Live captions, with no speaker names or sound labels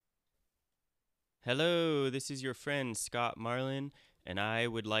Hello, this is your friend Scott Marlin, and I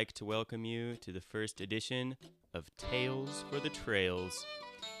would like to welcome you to the first edition of Tales for the Trails.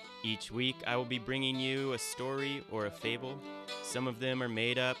 Each week, I will be bringing you a story or a fable. Some of them are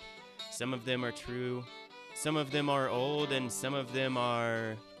made up, some of them are true, some of them are old, and some of them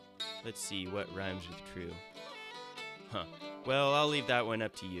are. Let's see, what rhymes with true? Well, I'll leave that one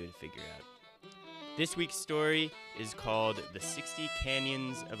up to you to figure out. This week's story is called The 60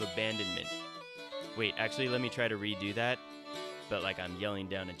 Canyons of Abandonment. Wait, actually, let me try to redo that, but like I'm yelling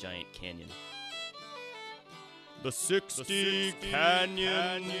down a giant canyon. The 60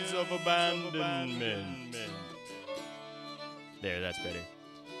 Canyons of Abandonment. There, that's better.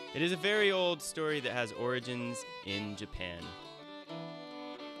 It is a very old story that has origins in Japan.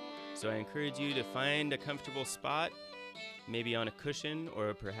 So I encourage you to find a comfortable spot, maybe on a cushion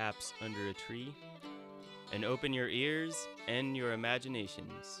or perhaps under a tree, and open your ears and your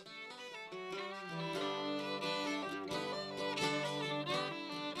imaginations.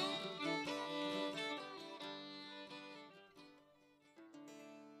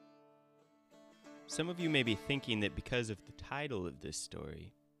 Some of you may be thinking that because of the title of this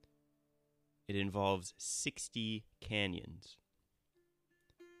story, it involves 60 canyons.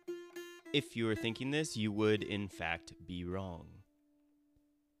 If you are thinking this, you would in fact be wrong.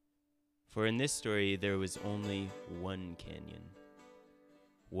 For in this story, there was only one canyon.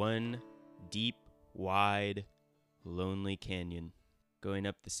 One deep, wide, lonely canyon going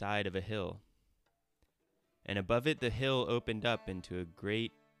up the side of a hill. And above it, the hill opened up into a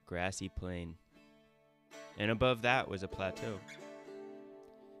great grassy plain. And above that was a plateau.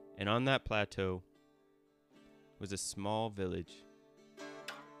 And on that plateau was a small village.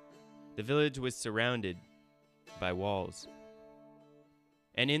 The village was surrounded by walls.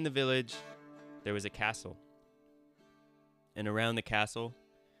 And in the village, there was a castle. And around the castle,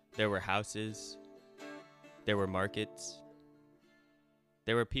 there were houses. There were markets.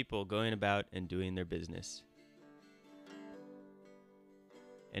 There were people going about and doing their business.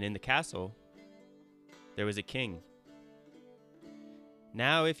 And in the castle, there was a king.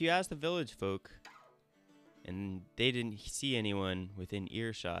 Now, if you ask the village folk, and they didn't see anyone within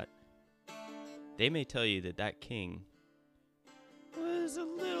earshot, they may tell you that that king was a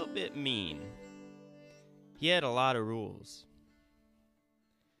little bit mean. He had a lot of rules.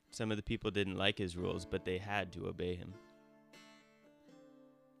 Some of the people didn't like his rules, but they had to obey him.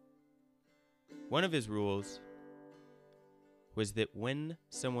 One of his rules was that when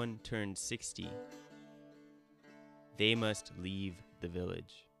someone turned 60, they must leave the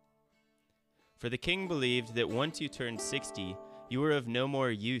village. For the king believed that once you turned 60, you were of no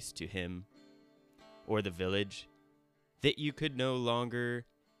more use to him or the village, that you could no longer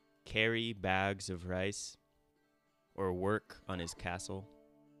carry bags of rice or work on his castle.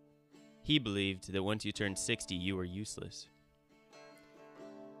 He believed that once you turned 60, you were useless.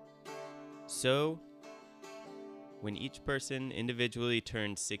 So, when each person individually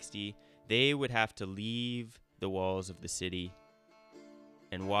turned 60, they would have to leave the walls of the city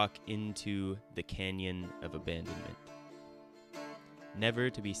and walk into the canyon of abandonment, never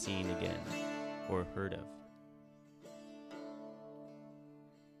to be seen again or heard of.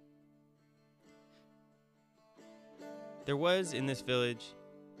 There was in this village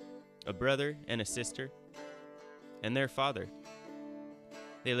a brother and a sister and their father.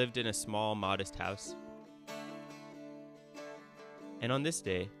 They lived in a small, modest house. And on this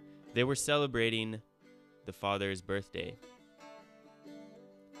day, they were celebrating the father's birthday.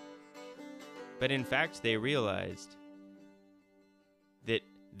 But in fact, they realized that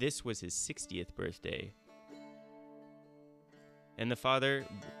this was his 60th birthday. And the father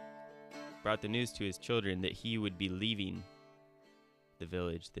brought the news to his children that he would be leaving the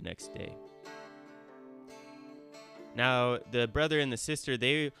village the next day. Now, the brother and the sister,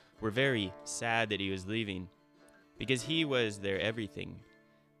 they were very sad that he was leaving because he was their everything.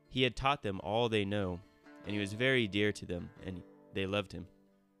 He had taught them all they know, and he was very dear to them, and they loved him.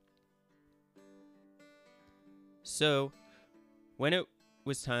 So, when it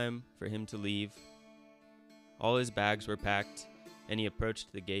was time for him to leave, all his bags were packed, and he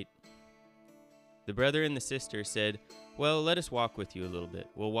approached the gate. The brother and the sister said, "Well, let us walk with you a little bit.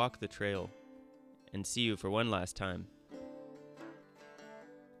 We'll walk the trail and see you for one last time."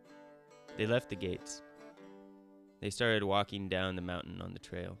 They left the gates. They started walking down the mountain on the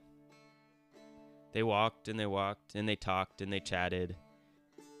trail. They walked and they walked and they talked and they chatted.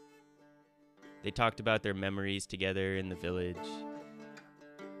 They talked about their memories together in the village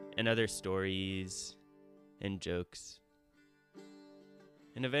and other stories and jokes.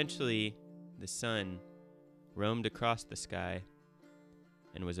 And eventually, the sun roamed across the sky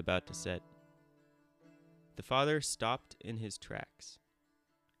and was about to set. The father stopped in his tracks,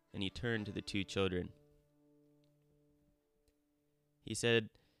 and he turned to the two children. He said,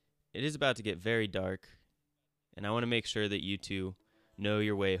 "It is about to get very dark, and I want to make sure that you two know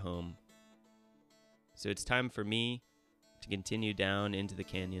your way home. So it's time for me to continue down into the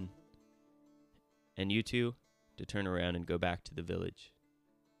canyon, and you two to turn around and go back to the village."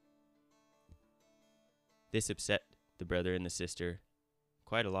 This upset the brother and the sister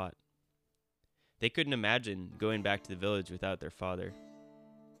quite a lot. They couldn't imagine going back to the village without their father.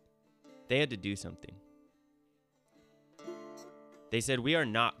 They had to do something. They said, "We are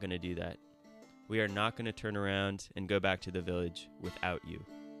not going to do that. We are not going to turn around and go back to the village without you.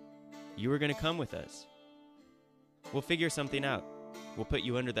 You are going to come with us. We'll figure something out. We'll put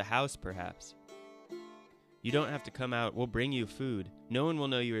you under the house, perhaps. You don't have to come out. We'll bring you food. No one will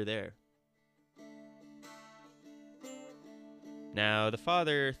know you are there." Now, the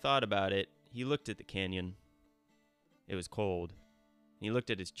father thought about it. He looked at the canyon. It was cold. He looked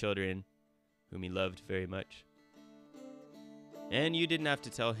at his children, whom he loved very much. And you didn't have to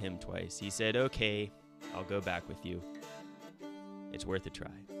tell him twice. He said, "Okay, I'll go back with you. It's worth a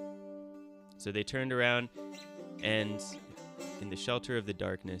try." So they turned around, and in the shelter of the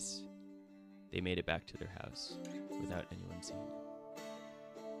darkness, they made it back to their house without anyone seeing it.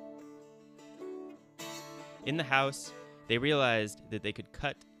 In the house, they realized that they could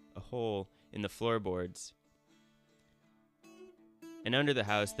cut a hole in the floorboards. And under the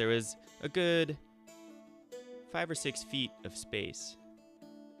house, there was a good 5 or 6 feet of space.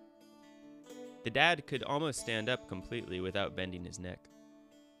 The dad could almost stand up completely without bending his neck.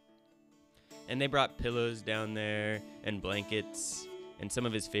 And they brought pillows down there and blankets and some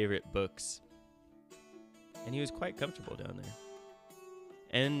of his favorite books. And he was quite comfortable down there.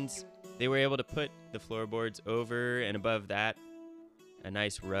 And they were able to put the floorboards over, and above that, a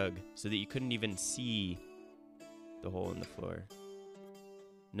nice rug so that you couldn't even see the hole in the floor.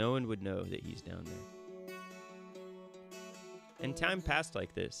 No one would know that he's down there. And time passed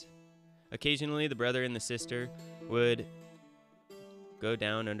like this. Occasionally, the brother and the sister would go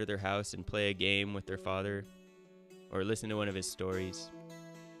down under their house and play a game with their father, or listen to one of his stories,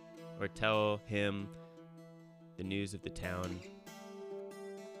 or tell him the news of the town.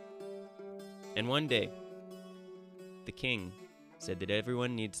 And one day, the king said that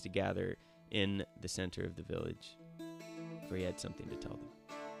everyone needs to gather in the center of the village, for he had something to tell them.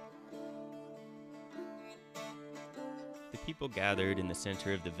 The people gathered in the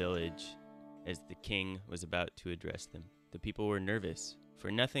center of the village as the king was about to address them. The people were nervous,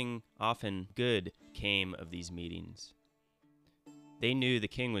 for nothing often good came of these meetings. They knew the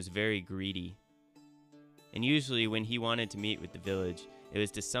king was very greedy, and usually when he wanted to meet with the village, it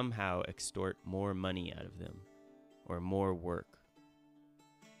was to somehow extort more money out of them, or more work.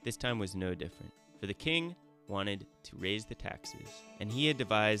 This time was no different, for the king wanted to raise the taxes, and he had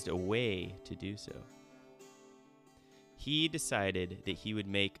devised a way to do so. He decided that he would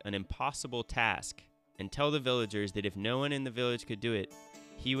make an impossible task and tell the villagers that if no one in the village could do it,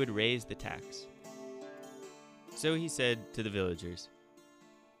 he would raise the tax. So he said to the villagers,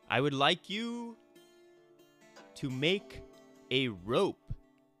 "I would like you to make a rope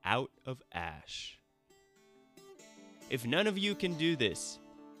out of ash. If none of you can do this,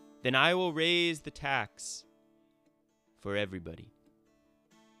 then I will raise the tax for everybody."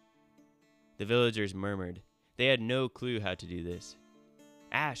 The villagers murmured. They had no clue how to do this.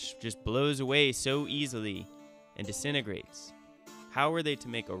 Ash just blows away so easily and disintegrates. How were they to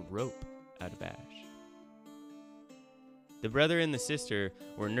make a rope out of ash? The brother and the sister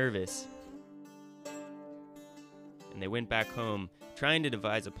were nervous, and they went back home trying to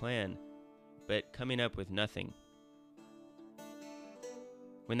devise a plan, but coming up with nothing.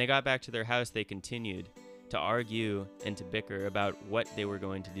 When they got back to their house, they continued to argue and to bicker about what they were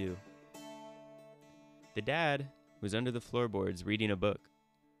going to do. The dad was under the floorboards reading a book,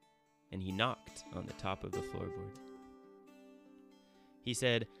 and he knocked on the top of the floorboard. He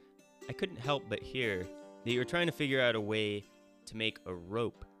said, "I couldn't help but hear that you were trying to figure out a way to make a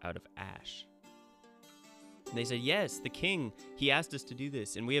rope out of ash." And they said, "Yes, the king, he asked us to do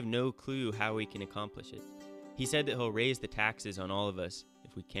this, and we have no clue how we can accomplish it. He said that he'll raise the taxes on all of us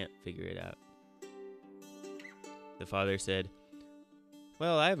if we can't figure it out." The father said,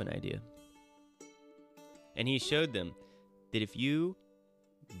 "Well, I have an idea." And he showed them that if you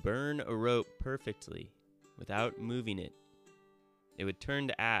burn a rope perfectly without moving it, it would turn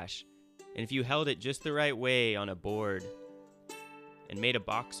to ash. And if you held it just the right way on a board and made a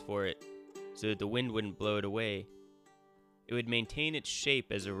box for it so that the wind wouldn't blow it away, it would maintain its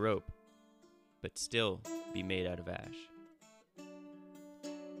shape as a rope, but still be made out of ash.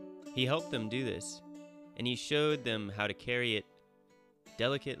 He helped them do this, and he showed them how to carry it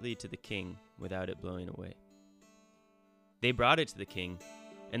delicately to the king without it blowing away. They brought it to the king,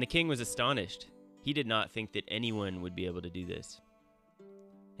 and the king was astonished. He did not think that anyone would be able to do this.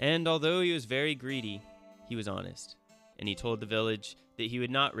 And although he was very greedy, he was honest, and he told the village that he would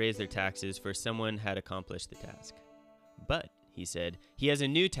not raise their taxes, for someone had accomplished the task. But, he said, he has a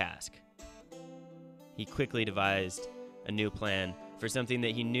new task. He quickly devised a new plan for something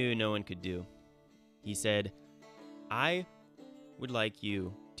that he knew no one could do. He said, I would like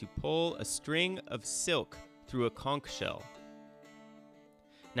you to pull a string of silk through a conch shell.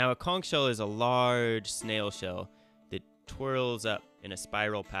 Now, a conch shell is a large snail shell that twirls up in a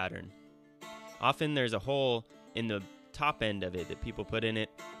spiral pattern. Often there's a hole in the top end of it that people put in it,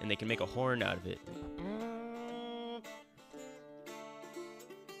 and they can make a horn out of it.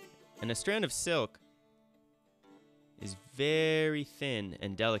 And a strand of silk is very thin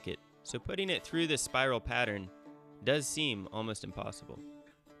and delicate, so putting it through this spiral pattern does seem almost impossible.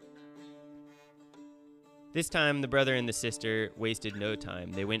 This time, the brother and the sister wasted no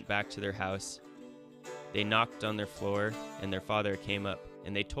time. They went back to their house. They knocked on their floor, and their father came up,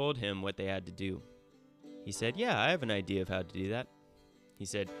 and they told him what they had to do. He said, yeah, I have an idea of how to do that. He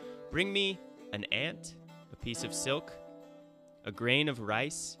said, bring me an ant, a piece of silk, a grain of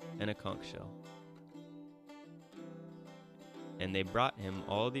rice, and a conch shell. And they brought him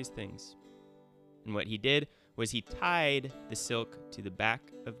all these things. And what he did was he tied the silk to the back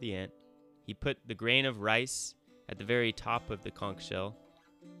of the ant. He put the grain of rice at the very top of the conch shell,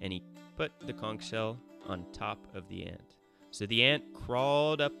 and he put the conch shell on top of the ant. So the ant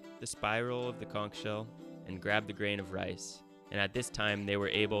crawled up the spiral of the conch shell and grabbed the grain of rice. And at this time, they were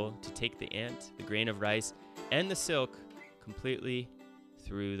able to take the ant, the grain of rice, and the silk completely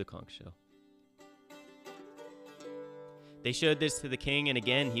through the conch shell. They showed this to the king, and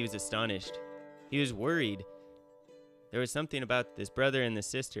again he was astonished. He was worried. There was something about this brother and this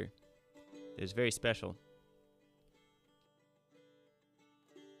sister that was very special.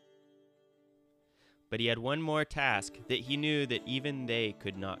 But he had one more task that he knew that even they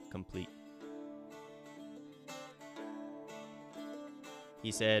could not complete.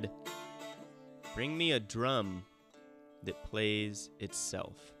 He said, bring me a drum that plays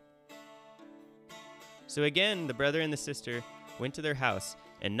itself. So again, the brother and the sister went to their house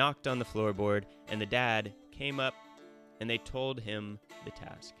and knocked on the floorboard, and the dad came up and they told him the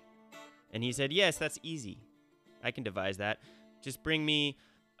task. And he said, yes, that's easy. I can devise that. Just bring me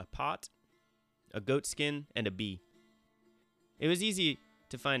a pot, a goat skin, and a bee. It was easy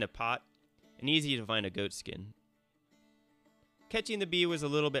to find a pot and easy to find a goat skin. Catching the bee was a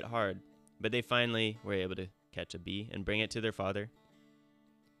little bit hard, but they finally were able to catch a bee and bring it to their father.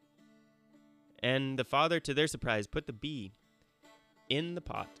 And the father, to their surprise, put the bee in the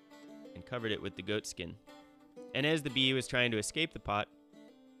pot and covered it with the goat skin. And as the bee was trying to escape the pot,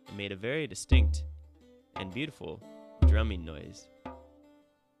 it made a very distinct and beautiful drumming noise.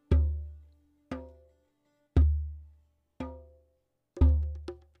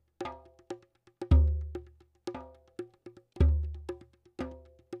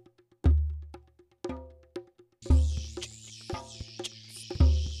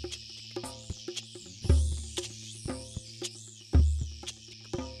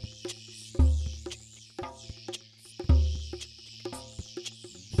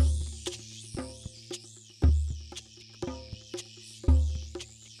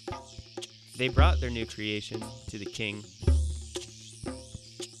 They brought their new creation to the king,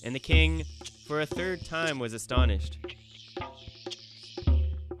 and the king, for a third time, was astonished.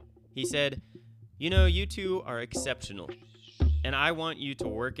 He said, you know, you two are exceptional, and I want you to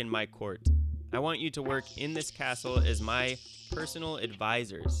work in my court. I want you to work in this castle as my personal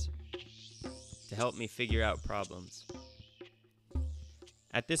advisors to help me figure out problems.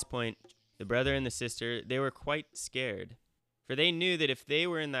 At this point, the brother and the sister, they were quite scared. For they knew that if they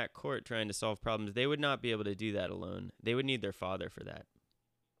were in that court trying to solve problems, they would not be able to do that alone. They would need their father for that.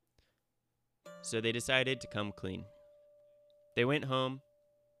 So they decided to come clean. They went home,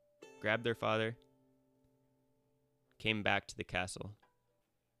 grabbed their father, came back to the castle.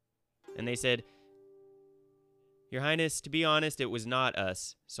 And they said, Your Highness, to be honest, it was not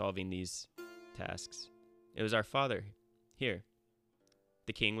us solving these tasks. It was our father here.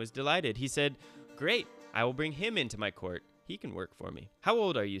 The king was delighted. He said, Great, I will bring him into my court. He can work for me. How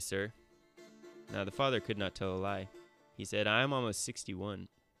old are you, sir? Now the father could not tell a lie. He said, I am almost 61. And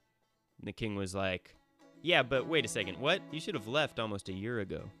the king was like, yeah, but wait a second. What? You should have left almost a year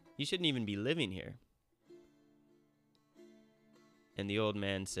ago. You shouldn't even be living here. And the old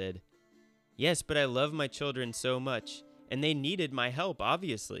man said, yes, but I love my children so much, and they needed my help,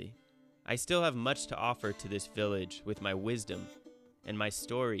 obviously. I still have much to offer to this village with my wisdom and my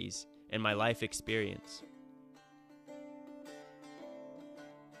stories and my life experience.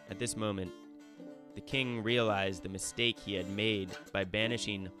 At this moment, the king realized the mistake he had made by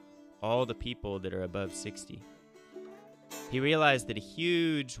banishing all the people that are above 60. He realized that a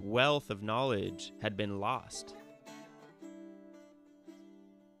huge wealth of knowledge had been lost.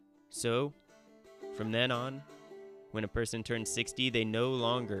 So, from then on, when a person turned 60, they no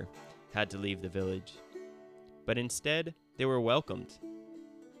longer had to leave the village, but instead they were welcomed.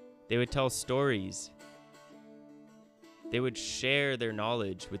 They would tell stories. They would share their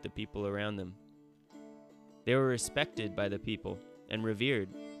knowledge with the people around them. They were respected by the people and revered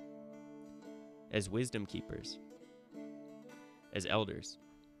as wisdom keepers, as elders.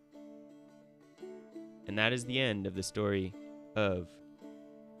 And that is the end of the story of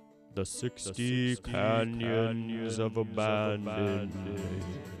the 60 Canyons of Abandonment.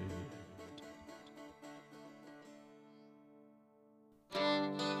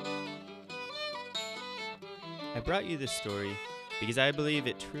 I brought you this story because I believe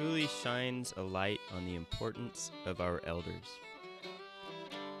it truly shines a light on the importance of our elders.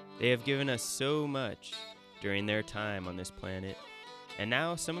 They have given us so much during their time on this planet, and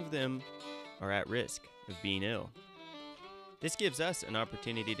now some of them are at risk of being ill. This gives us an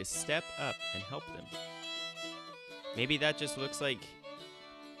opportunity to step up and help them. Maybe that just looks like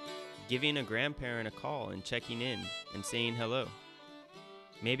giving a grandparent a call and checking in and saying hello.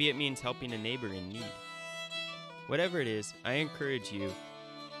 Maybe it means helping a neighbor in need. Whatever it is, I encourage you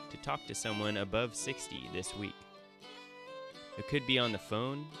to talk to someone above 60 this week. It could be on the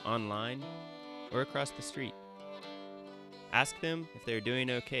phone, online, or across the street. Ask them if they're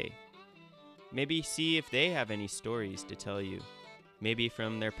doing okay. Maybe see if they have any stories to tell you, maybe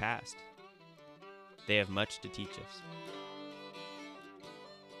from their past. They have much to teach us.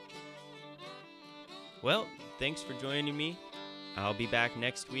 Well, thanks for joining me. I'll be back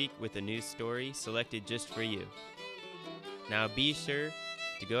next week with a new story selected just for you. Now be sure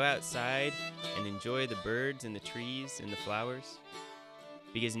to go outside and enjoy the birds and the trees and the flowers,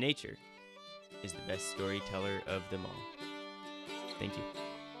 because nature is the best storyteller of them all. Thank you.